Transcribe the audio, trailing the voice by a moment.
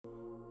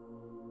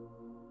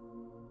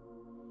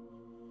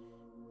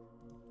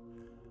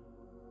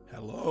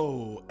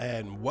Hello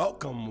and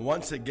welcome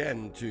once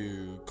again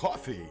to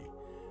Coffee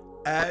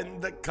and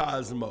the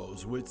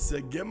Cosmos with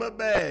Sagima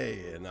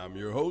Bay, and I'm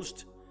your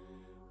host,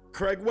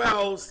 Craig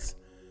Wells,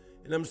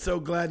 and I'm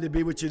so glad to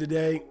be with you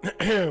today.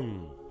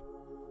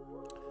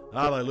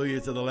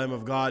 Hallelujah to the Lamb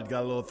of God.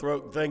 Got a little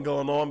throat thing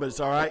going on, but it's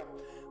all right.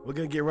 We're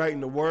going to get right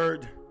in the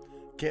Word.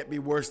 Can't be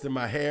worse than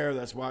my hair.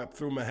 That's why I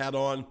threw my hat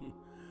on.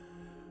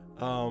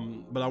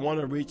 But I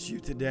want to reach you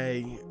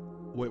today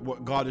with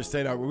what God is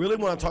saying. I really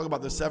want to talk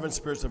about the seven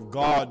spirits of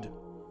God,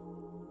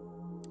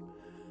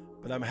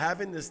 but I'm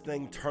having this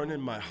thing turn in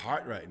my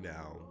heart right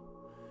now,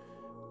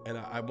 and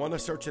I want to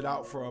search it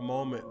out for a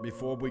moment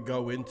before we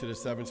go into the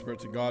seven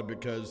spirits of God,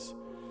 because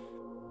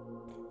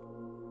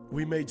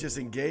we may just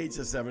engage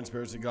the seven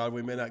spirits of God.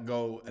 We may not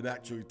go and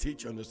actually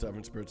teach on the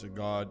seven spirits of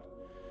God,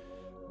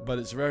 but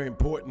it's very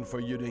important for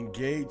you to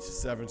engage the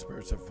seven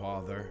spirits of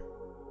Father.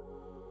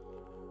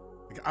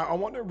 I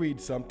want to read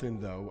something,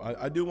 though.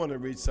 I do want to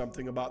read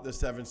something about the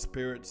seven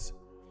spirits.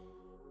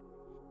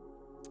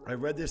 I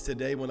read this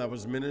today when I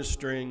was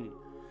ministering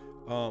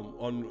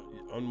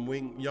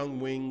on Young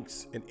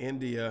Wings in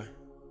India.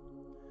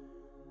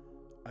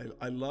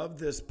 I love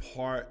this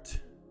part.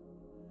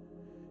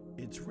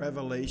 It's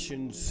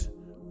Revelations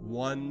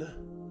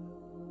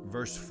 1,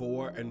 verse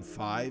 4 and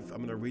 5. I'm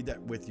going to read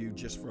that with you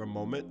just for a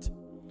moment.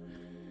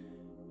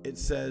 It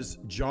says,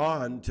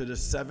 John, to the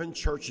seven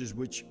churches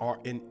which are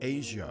in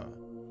Asia,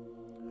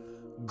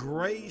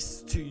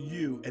 grace to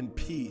you and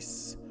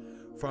peace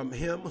from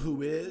him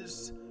who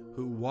is,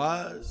 who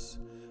was,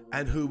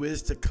 and who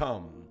is to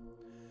come,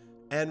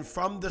 and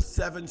from the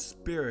seven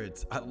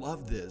spirits, I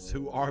love this,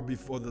 who are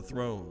before the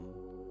throne,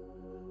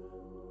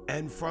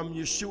 and from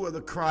Yeshua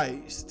the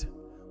Christ,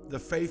 the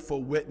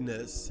faithful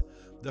witness,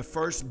 the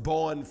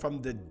firstborn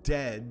from the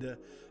dead,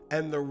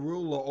 and the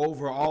ruler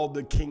over all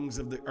the kings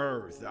of the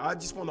earth. I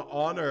just want to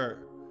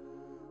honor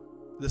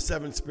the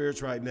seven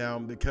spirits right now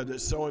because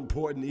it's so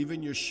important.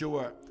 Even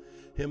Yeshua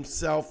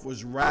himself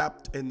was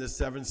wrapped in the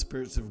seven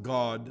spirits of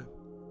God.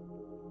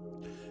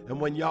 And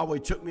when Yahweh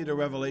took me to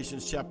Revelation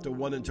chapter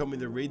 1 and told me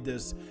to read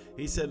this,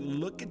 he said,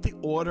 look at the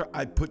order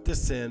I put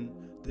this in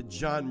that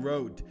John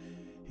wrote.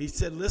 He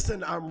said,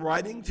 listen, I'm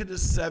writing to the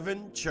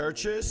seven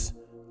churches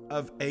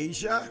of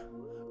Asia,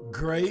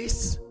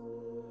 grace,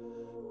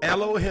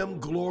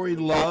 Elohim, glory,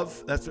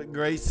 love. That's what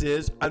grace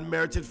is,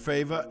 unmerited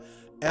favor.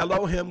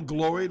 Elohim,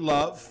 glory,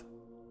 love.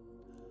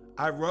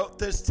 I wrote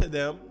this to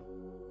them.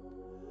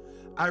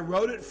 I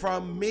wrote it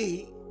from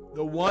me,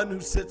 the one who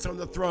sits on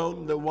the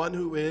throne, the one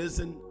who is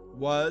and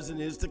was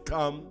and is to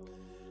come,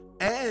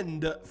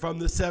 and from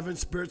the seven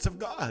spirits of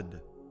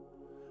God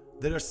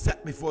that are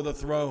set before the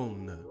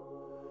throne.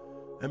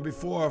 And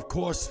before, of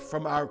course,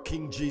 from our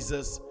King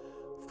Jesus,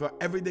 for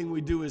everything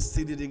we do is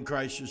seated in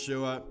Christ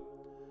Yeshua,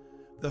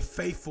 the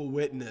faithful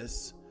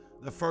witness,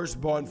 the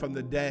firstborn from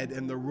the dead,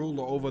 and the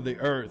ruler over the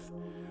earth,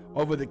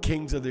 over the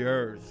kings of the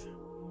earth.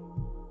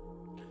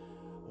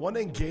 I want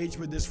to engage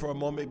with this for a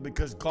moment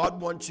because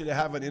God wants you to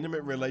have an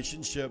intimate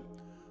relationship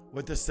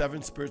with the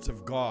seven spirits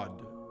of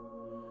God.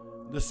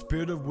 The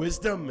spirit of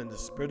wisdom and the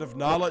spirit of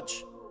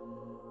knowledge,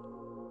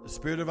 the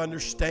spirit of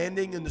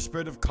understanding and the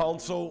spirit of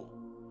counsel,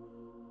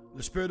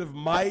 the spirit of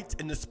might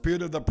and the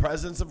spirit of the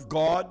presence of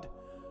God,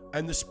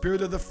 and the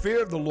spirit of the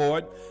fear of the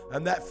Lord.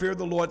 And that fear of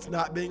the Lord is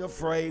not being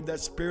afraid. That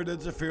spirit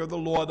is the fear of the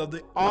Lord, of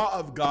the awe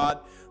of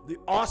God, the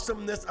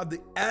awesomeness of the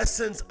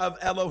essence of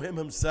Elohim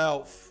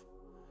himself.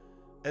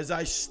 As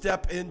I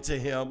step into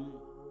him,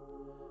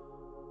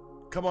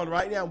 come on,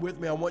 right now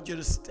with me, I want you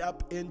to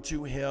step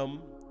into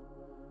him.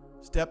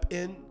 Step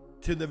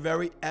into the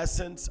very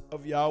essence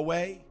of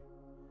Yahweh.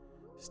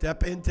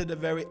 Step into the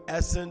very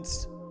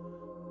essence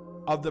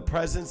of the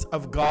presence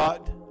of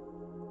God.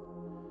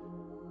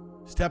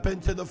 Step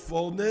into the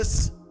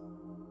fullness.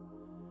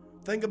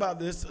 Think about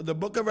this. The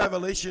book of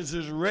Revelations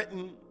is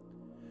written,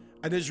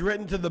 and is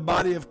written to the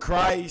body of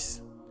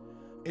Christ.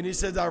 And he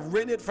says, I've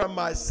written it from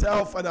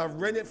myself, and I've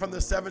written it from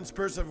the seven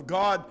spirits of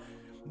God.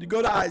 You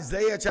go to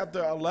Isaiah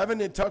chapter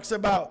 11, it talks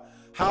about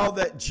how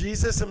that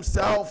Jesus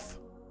himself,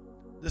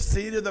 the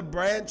seed of the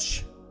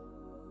branch,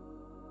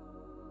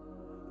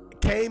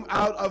 came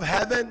out of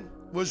heaven,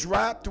 was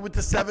wrapped with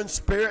the seven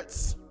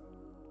spirits.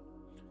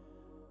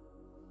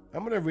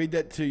 I'm going to read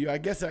that to you. I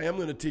guess I am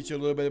going to teach you a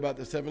little bit about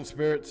the seven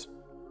spirits.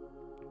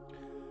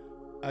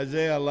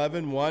 Isaiah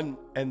 11:1,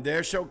 and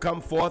there shall come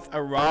forth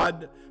a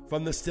rod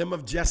from the stem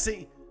of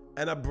Jesse,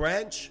 and a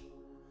branch,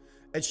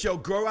 it shall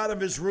grow out of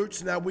his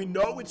roots. Now we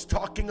know it's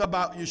talking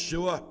about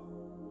Yeshua.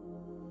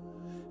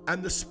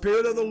 And the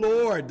Spirit of the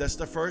Lord, that's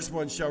the first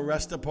one, shall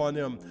rest upon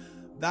him.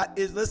 That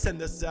is, listen,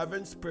 the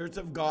seven spirits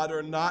of God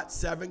are not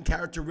seven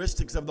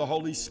characteristics of the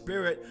Holy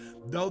Spirit,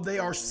 though they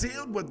are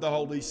sealed with the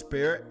Holy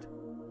Spirit.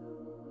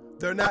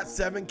 They're not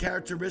seven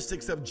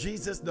characteristics of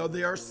Jesus, though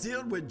they are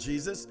sealed with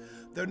Jesus.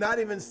 They're not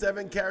even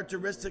seven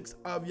characteristics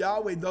of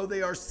Yahweh, though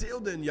they are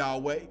sealed in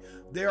Yahweh.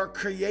 They are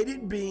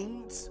created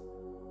beings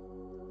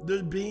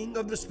the being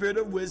of the spirit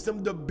of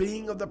wisdom, the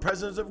being of the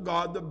presence of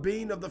God, the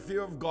being of the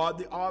fear of God,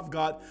 the awe of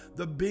God,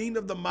 the being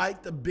of the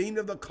might, the being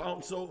of the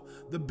counsel,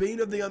 the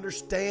being of the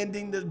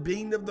understanding, the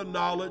being of the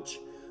knowledge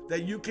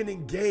that you can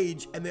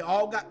engage. And they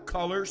all got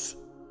colors.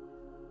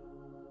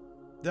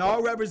 They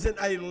all represent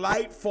a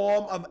light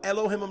form of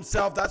Elohim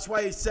himself. That's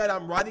why he said,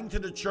 I'm writing to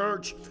the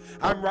church.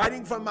 I'm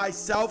writing from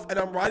myself, and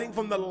I'm writing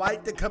from the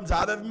light that comes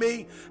out of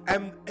me.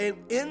 And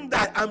in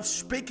that, I'm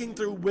speaking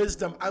through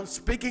wisdom. I'm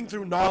speaking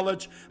through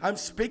knowledge. I'm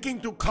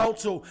speaking through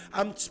counsel.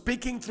 I'm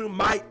speaking through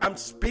might. I'm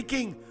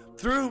speaking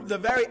through the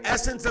very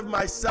essence of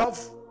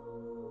myself,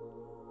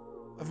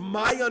 of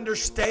my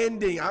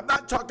understanding. I'm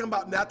not talking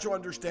about natural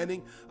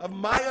understanding, of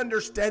my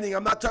understanding.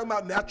 I'm not talking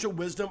about natural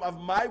wisdom, of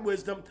my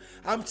wisdom.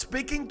 I'm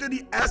speaking to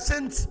the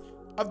essence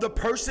of the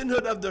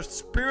personhood of the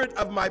spirit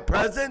of my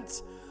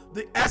presence,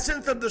 the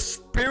essence of the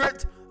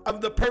spirit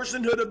of the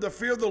personhood of the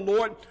fear of the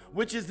Lord,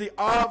 which is the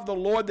awe of the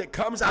Lord that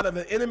comes out of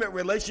an intimate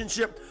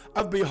relationship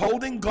of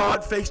beholding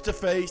God face to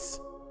face.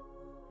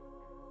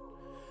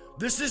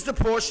 This is the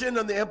portion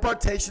of the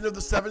impartation of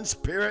the seven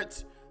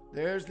spirits.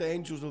 There's the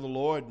angels of the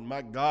Lord,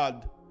 my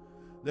God.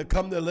 They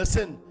come to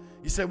listen.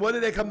 You say, what do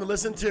they come to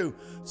listen to?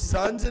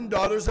 Sons and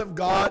daughters of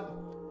God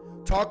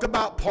talk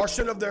about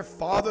portion of their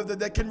Father that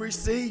they can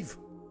receive.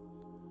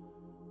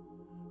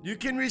 You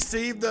can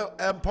receive the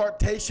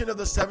impartation of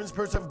the seven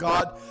spirits of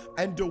God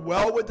and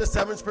dwell with the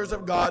seven spirits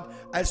of God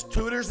as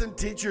tutors and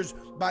teachers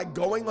by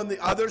going on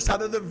the other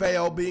side of the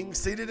veil, being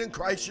seated in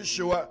Christ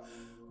Yeshua,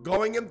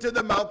 going into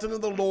the mountain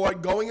of the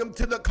Lord, going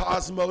into the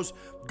cosmos,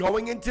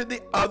 going into the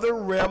other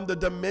realm, the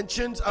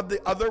dimensions of the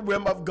other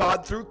realm of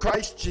God through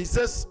Christ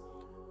Jesus,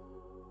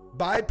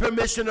 by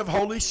permission of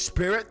Holy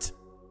Spirit.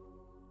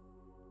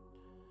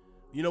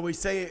 You know, we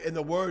say in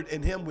the word,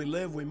 in him we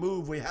live, we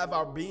move, we have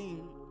our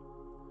being.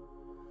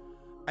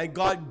 And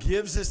God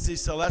gives us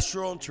these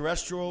celestial and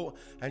terrestrial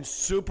and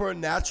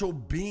supernatural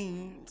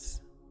beings.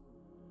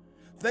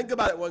 Think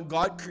about it. When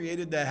God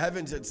created the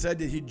heavens, it said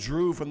that he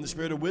drew from the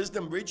spirit of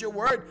wisdom. Read your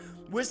word.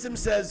 Wisdom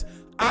says,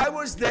 I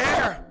was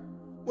there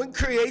when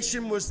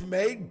creation was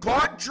made.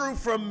 God drew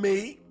from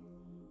me.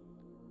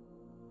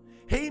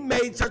 He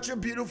made such a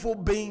beautiful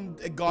being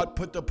that God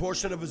put the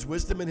portion of his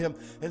wisdom in him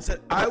and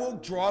said, I will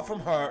draw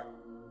from her.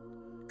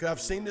 Because I've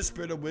seen the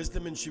spirit of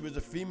wisdom, and she was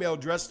a female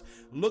dressed,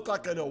 looked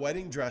like in a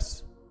wedding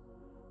dress.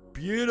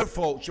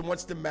 Beautiful. She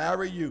wants to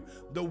marry you.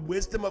 The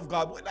wisdom of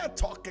God. We're not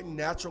talking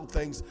natural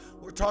things.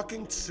 We're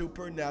talking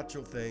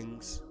supernatural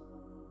things.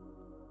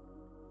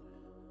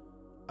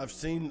 I've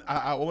seen,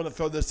 I want to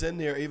throw this in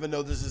there, even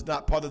though this is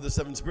not part of the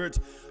seven spirits.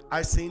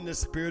 I seen the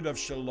spirit of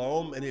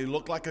Shalom, and he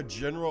looked like a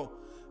general.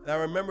 And I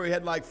remember he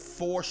had like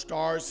 4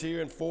 stars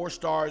here and 4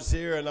 stars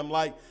here. And I'm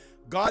like,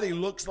 God, he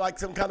looks like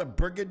some kind of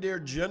brigadier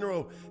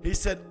general. He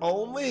said,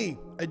 only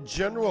a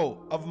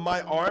general of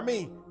my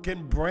army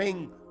can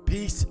bring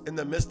peace in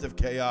the midst of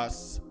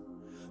chaos.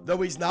 Though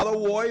he's not a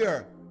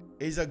warrior,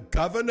 he's a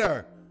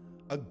governor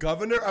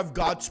of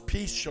God's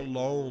peace,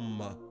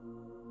 Shalom.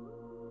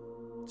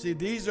 See,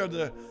 these are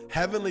the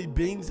heavenly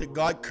beings that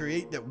God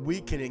create that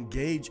we can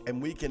engage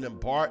and we can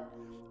impart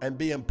and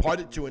be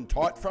imparted to and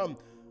taught from.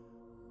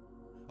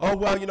 Oh,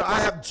 well, you know,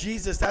 I have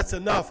Jesus, that's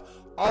enough.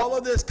 All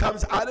of this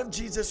comes out of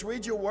Jesus.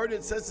 Read your word.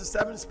 It says the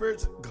seven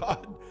spirits of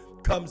God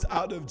comes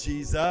out of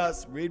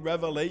Jesus. Read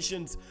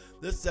Revelations.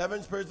 The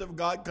seven spirits of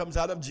God comes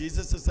out of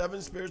Jesus. The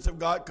seven spirits of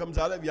God comes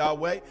out of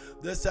Yahweh.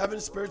 The seven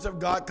spirits of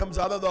God comes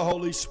out of the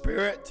Holy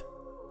Spirit.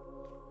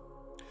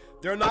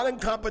 They're not in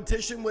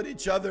competition with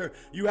each other.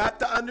 You have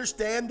to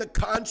understand the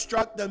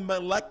construct, the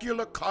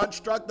molecular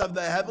construct of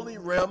the heavenly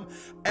realm.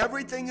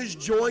 Everything is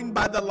joined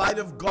by the light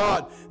of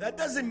God. That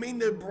doesn't mean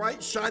the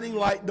bright shining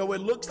light, though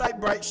it looks like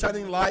bright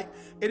shining light.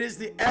 It is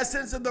the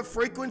essence of the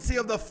frequency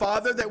of the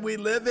Father that we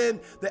live in,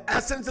 the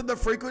essence of the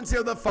frequency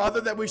of the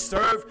Father that we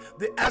serve,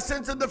 the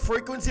essence of the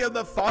frequency of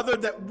the Father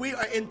that we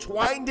are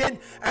entwined in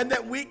and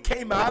that we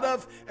came out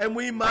of. And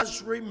we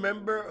must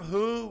remember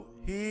who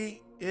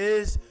he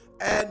is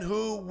and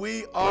who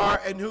we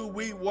are and who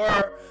we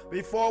were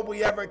before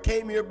we ever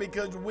came here,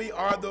 because we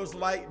are those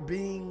light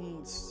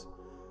beings.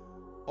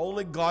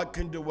 Only God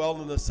can dwell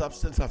in the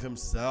substance of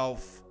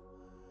himself.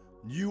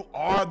 You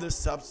are the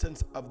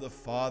substance of the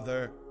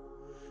Father.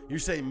 You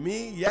say,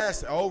 me?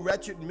 Yes. Oh,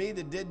 wretched me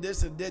that did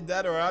this and did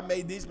that, or I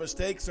made these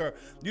mistakes, or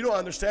you don't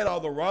understand all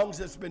the wrongs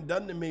that's been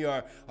done to me,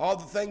 or all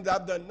the things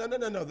I've done.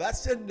 No.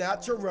 That's the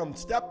natural realm.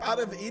 Step out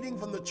of eating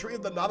from the tree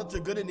of the knowledge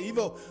of good and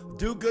evil.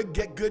 Do good,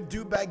 get good,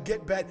 do bad,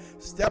 get bad.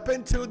 Step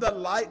into the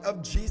light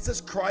of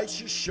Jesus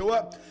Christ,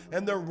 Yeshua,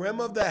 and the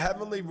rim of the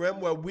heavenly rim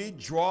where we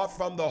draw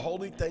from the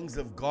holy things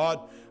of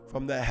God,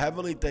 from the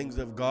heavenly things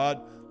of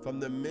God,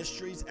 from the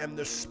mysteries and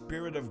the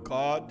Spirit of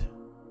God.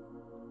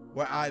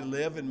 Where I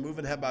live and move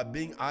and have my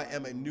being, I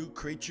am a new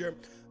creature,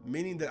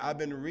 meaning that I've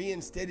been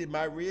reinstated.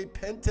 My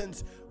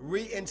repentance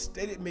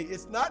reinstated me.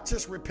 It's not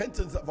just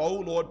repentance of,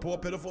 oh Lord, poor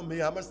pitiful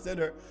me, I'm a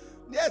sinner.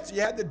 Yes,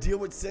 you had to deal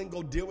with sin,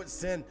 go deal with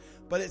sin,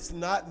 but it's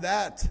not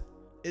that.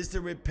 is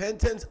the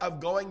repentance of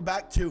going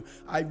back to,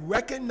 I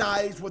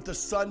recognize what the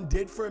Son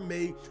did for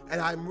me, and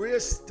I'm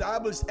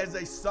reestablished as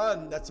a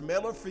son, that's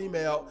male or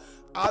female,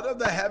 out of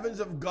the heavens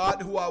of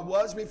God, who I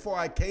was before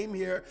I came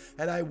here,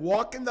 and I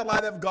walk in the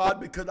light of God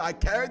because I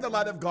carry the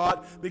light of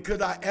God,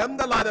 because I am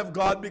the light of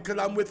God, because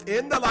I'm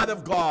within the light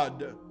of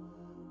God.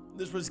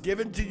 This was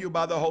given to you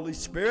by the Holy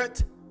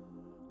Spirit.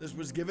 This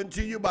was given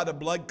to you by the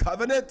blood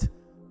covenant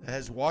that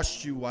has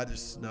washed you white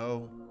as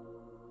snow.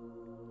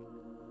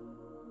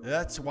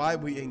 That's why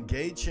we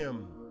engage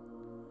him.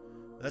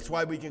 That's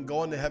why we can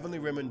go in the heavenly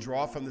realm and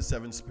draw from the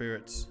seven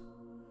spirits.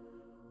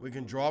 We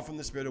can draw from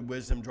the spirit of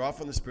wisdom, draw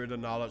from the spirit of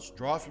knowledge,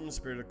 draw from the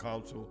spirit of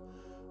counsel.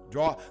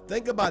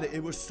 Think about it.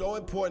 It was so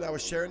important. I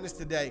was sharing this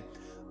today.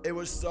 It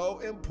was so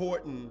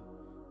important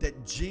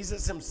that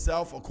Jesus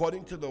himself,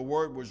 according to the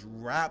word, was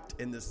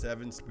wrapped in the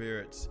seven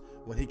spirits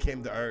when he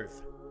came to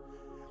earth.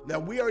 Now,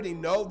 we already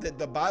know that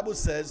the Bible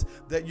says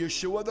that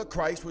Yeshua the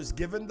Christ was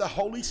given the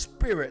Holy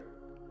Spirit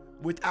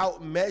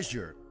without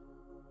measure.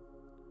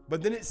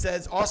 But then it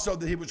says also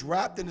that he was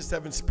wrapped in the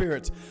seven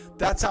spirits.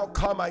 That's how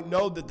come I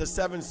know that the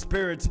seven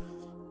spirits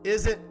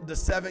isn't the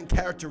seven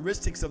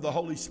characteristics of the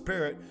Holy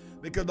Spirit,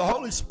 because the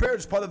Holy Spirit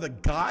is part of the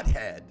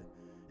Godhead.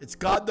 It's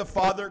God the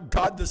Father,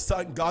 God the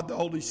Son, God the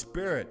Holy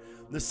Spirit.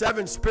 The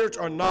seven spirits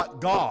are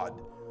not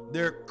God.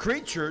 They're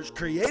creatures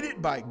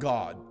created by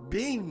God,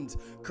 beings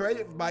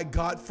created by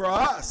God for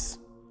us,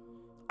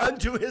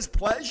 unto his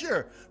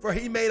pleasure. For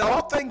he made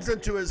all things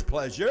unto his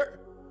pleasure,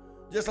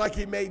 just like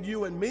he made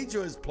you and me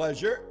to his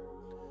pleasure.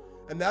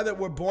 And now that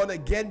we're born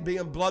again,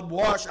 being blood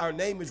washed, our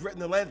name is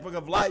written in the Lamb's Book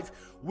of Life,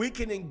 we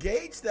can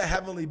engage the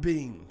heavenly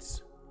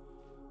beings.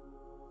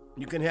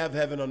 You can have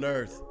heaven on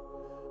earth.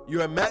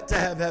 You are meant to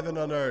have heaven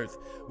on earth.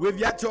 We've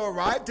yet to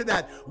arrive to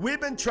that. We've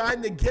been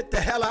trying to get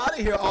the hell out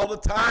of here all the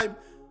time.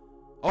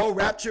 Oh,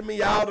 rapture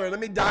me out, or let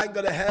me die and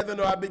go to heaven,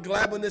 or I'll be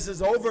glad when this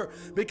is over,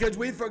 because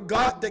we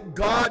forgot that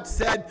God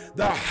said,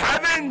 the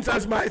heavens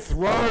is my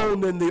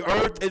throne and the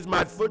earth is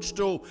my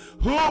footstool.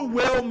 Who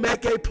will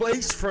make a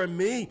place for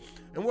me?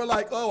 And we're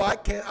like, oh, I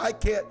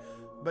can't.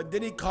 But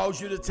then he calls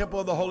you the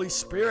temple of the Holy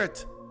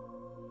Spirit.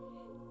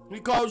 He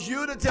calls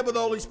you the temple of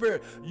the Holy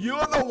Spirit.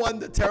 You're the one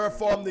to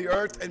terraform the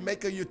earth and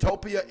make a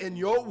utopia in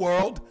your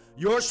world,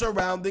 your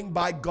surrounding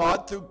by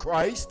God through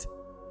Christ.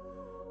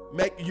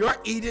 Make your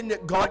Eden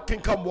that God can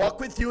come walk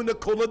with you in the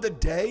cool of the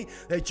day,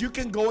 that you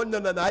can go into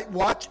the night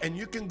watch and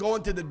you can go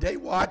into the day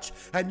watch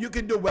and you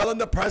can dwell in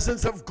the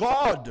presence of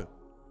God.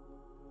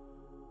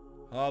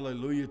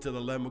 Hallelujah to the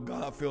Lamb of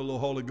God. I feel a little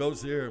Holy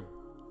Ghost here.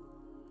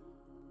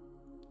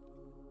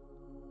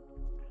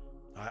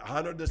 I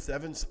honor the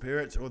seven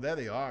spirits. Oh, there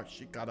they are.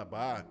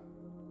 Shikaraba.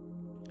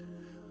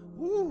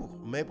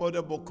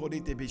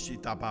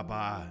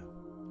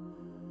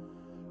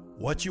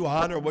 What you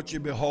honor, what you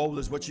behold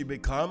is what you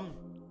become.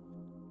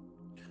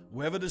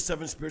 Wherever the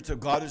seven spirits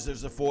of God is,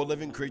 there's the four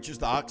living creatures,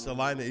 the ox, the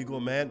lion, the eagle,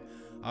 man.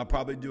 I'll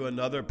probably do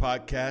another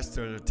podcast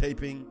or a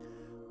taping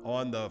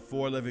on the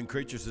four living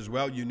creatures as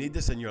well. You need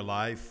this in your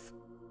life.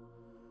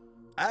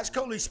 Ask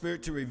Holy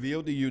Spirit to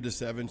reveal to you the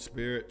seven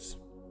spirits.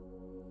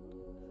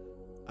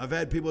 I've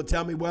had people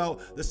tell me, well,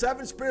 the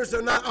seven spirits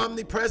are not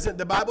omnipresent.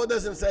 The Bible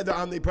doesn't say they're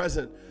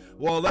omnipresent.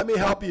 Well, let me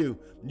help you.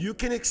 You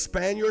can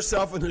expand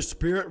yourself in the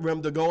spirit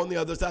realm to go on the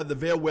other side of the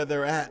veil where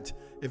they're at.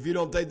 If you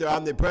don't think they're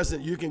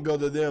omnipresent, you can go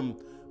to them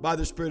by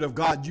the Spirit of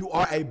God. You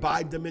are a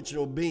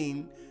bi-dimensional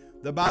being.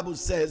 The Bible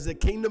says the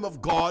kingdom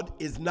of God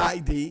is nigh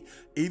thee,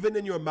 even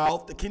in your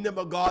mouth. The kingdom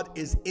of God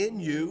is in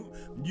you.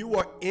 You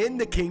are in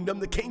the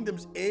kingdom. The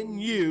kingdom's in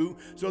you.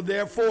 So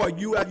therefore,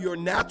 you have your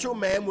natural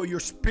man where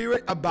your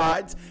spirit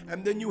abides,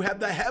 and then you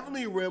have the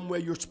heavenly realm where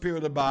your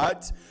spirit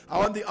abides.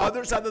 On the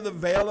other side of the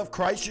veil of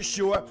Christ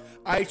Yeshua,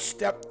 I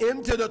step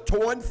into the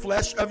torn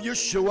flesh of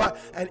Yeshua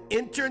and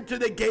enter into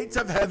the gates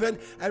of heaven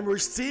and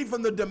receive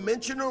from the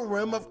dimensional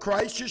realm of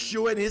Christ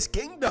Yeshua and his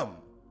kingdom.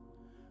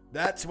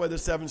 That's where the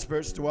seven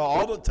spirits dwell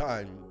all the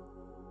time.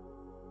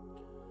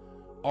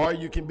 Or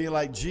you can be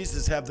like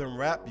Jesus, have them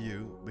wrap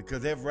you,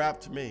 because they've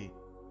wrapped me.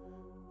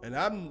 And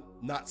I'm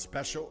not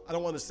special. I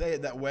don't want to say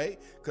it that way,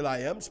 because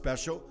I am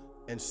special,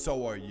 and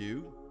so are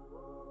you.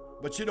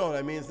 But you know what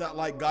I mean? It's not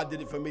like God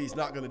did it for me, he's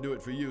not going to do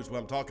it for you, is what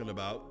I'm talking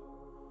about.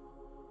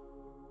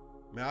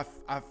 Man,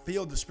 I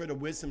feel the spirit of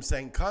wisdom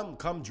saying,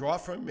 come draw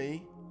from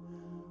me.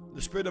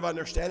 The spirit of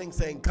understanding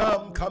saying,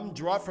 come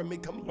draw from me,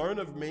 come learn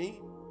of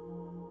me.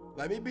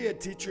 Let me be a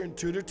teacher and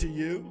tutor to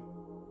you.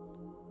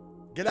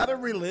 Get out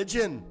of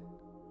religion.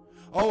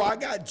 Oh, I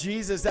got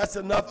Jesus, that's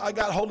enough. I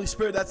got Holy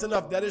Spirit, that's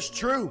enough. That is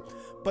true.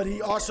 But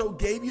he also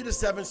gave you the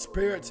seven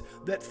spirits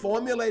that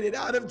formulated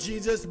out of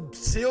Jesus,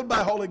 sealed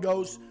by Holy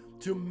Ghost,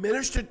 to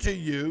minister to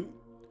you,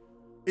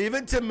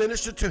 even to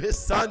minister to his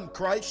son,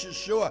 Christ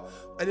Yeshua.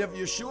 And if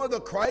Yeshua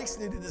the Christ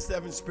needed the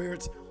seven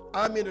spirits,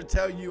 I'm here to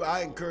tell you,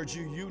 I encourage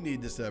you, you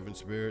need the seven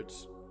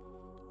spirits.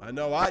 I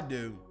know I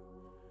do.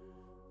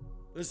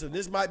 Listen,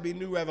 this might be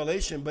new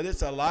revelation, but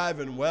it's alive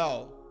and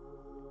well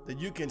that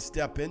you can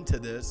step into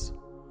this.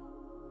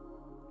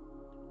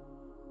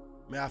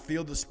 Man, I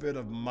feel the spirit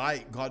of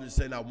might. God is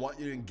saying, I want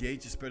you to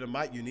engage the spirit of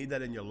might. You need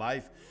that in your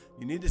life.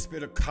 You need the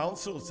spirit of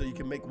counsel so you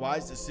can make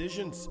wise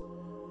decisions.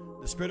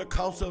 The spirit of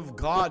counsel of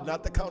God,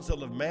 not the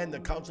counsel of man, the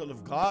counsel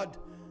of God,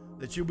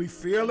 that you be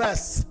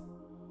fearless.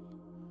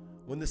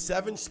 When the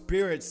seven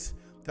spirits,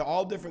 they're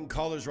all different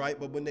colors, right?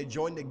 But when they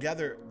join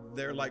together,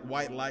 they're like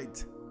white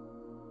light.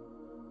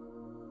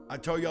 I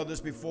told y'all this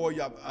before.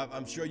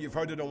 I'm sure you've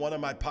heard it on one of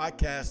my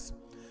podcasts.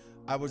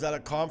 I was at a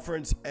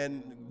conference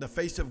and the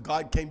face of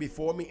God came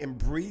before me and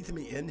breathed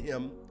me in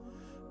him.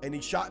 And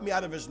he shot me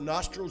out of his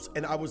nostrils,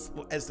 and I was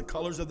as the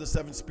colors of the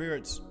seven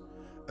spirits.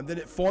 And then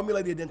it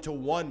formulated into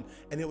one,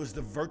 and it was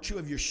the virtue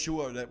of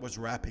Yeshua that was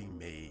wrapping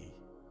me.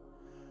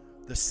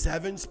 The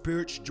seven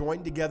spirits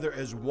joined together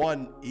as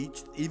one,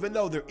 each, even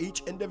though they're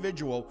each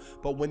individual,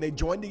 but when they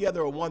join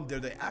together as one, they're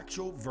the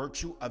actual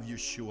virtue of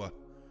Yeshua.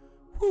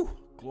 Whew,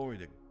 glory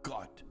to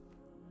God.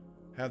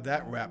 Have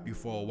that wrap you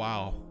for a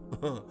while.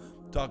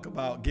 Talk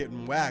about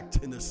getting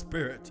whacked in the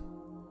spirit.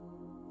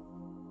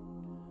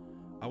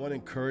 I want to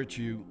encourage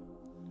you.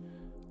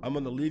 I'm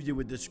going to leave you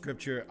with this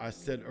scripture I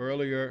said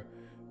earlier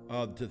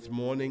this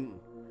morning,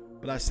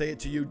 but I say it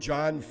to you,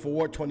 John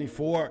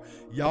 4:24.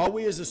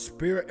 Yahweh is a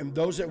spirit, and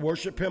those that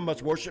worship him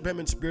must worship him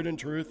in spirit and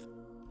truth.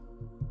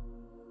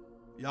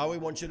 Yahweh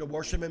wants you to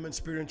worship him in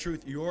spirit and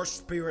truth, your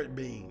spirit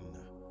being.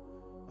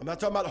 I'm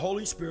not talking about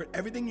Holy Spirit.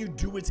 Everything you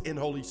do is in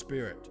Holy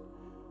Spirit.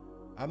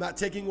 I'm not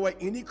taking away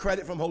any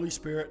credit from Holy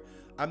Spirit.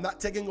 I'm not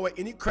taking away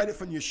any credit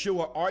from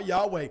Yeshua or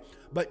Yahweh,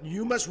 but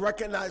you must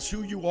recognize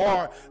who you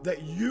are,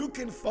 that you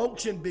can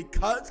function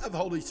because of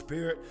Holy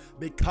Spirit,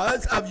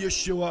 because of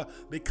Yeshua,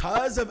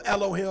 because of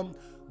Elohim.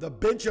 The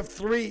bench of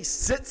three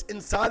sits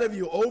inside of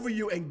you, over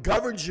you, and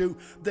governs you,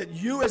 that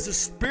you as a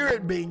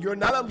spirit being, you're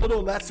not a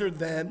little lesser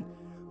than,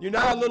 you're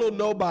not a little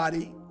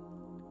nobody.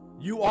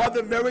 You are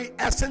the very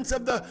essence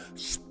of the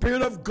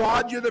Spirit of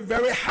God. You're the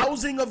very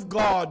housing of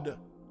God.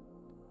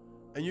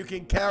 And you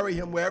can carry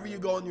him wherever you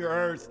go on your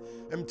earth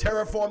and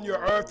terraform your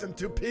earth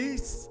into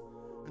peace,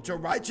 into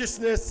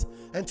righteousness,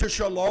 into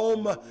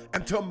shalom,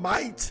 and to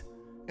might,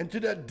 into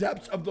the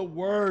depths of the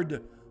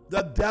word.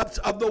 The depths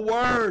of the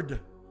word.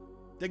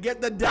 To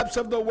get the depths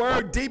of the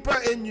word deeper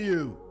in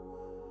you.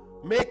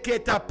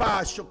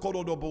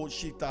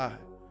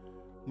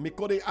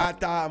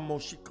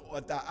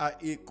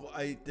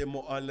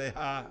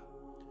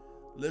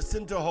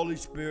 Listen to Holy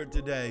Spirit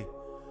today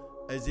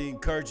as he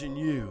encouraging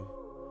you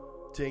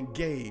to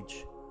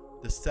engage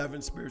the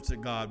seven spirits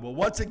of God. Well,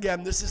 once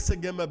again, this is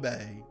Sagima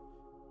Bay.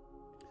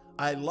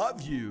 I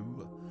love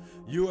you.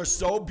 You are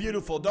so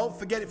beautiful. Don't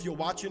forget, if you're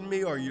watching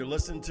me or you're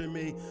listening to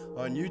me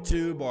on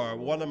YouTube or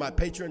one of my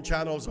Patreon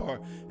channels,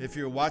 or if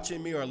you're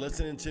watching me or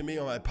listening to me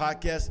on my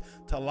podcast,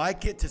 to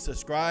like it, to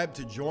subscribe,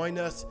 to join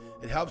us.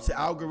 It helps the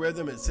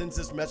algorithm. It sends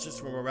this message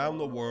from around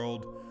the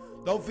world.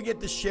 Don't forget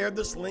to share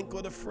this link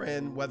with a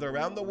friend, whether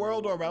around the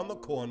world or around the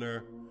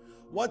corner.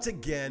 Once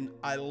again,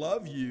 I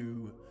love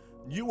you.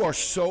 You are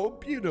so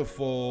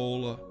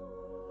beautiful.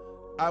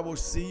 I will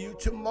see you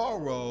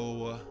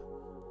tomorrow.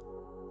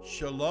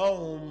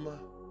 Shalom.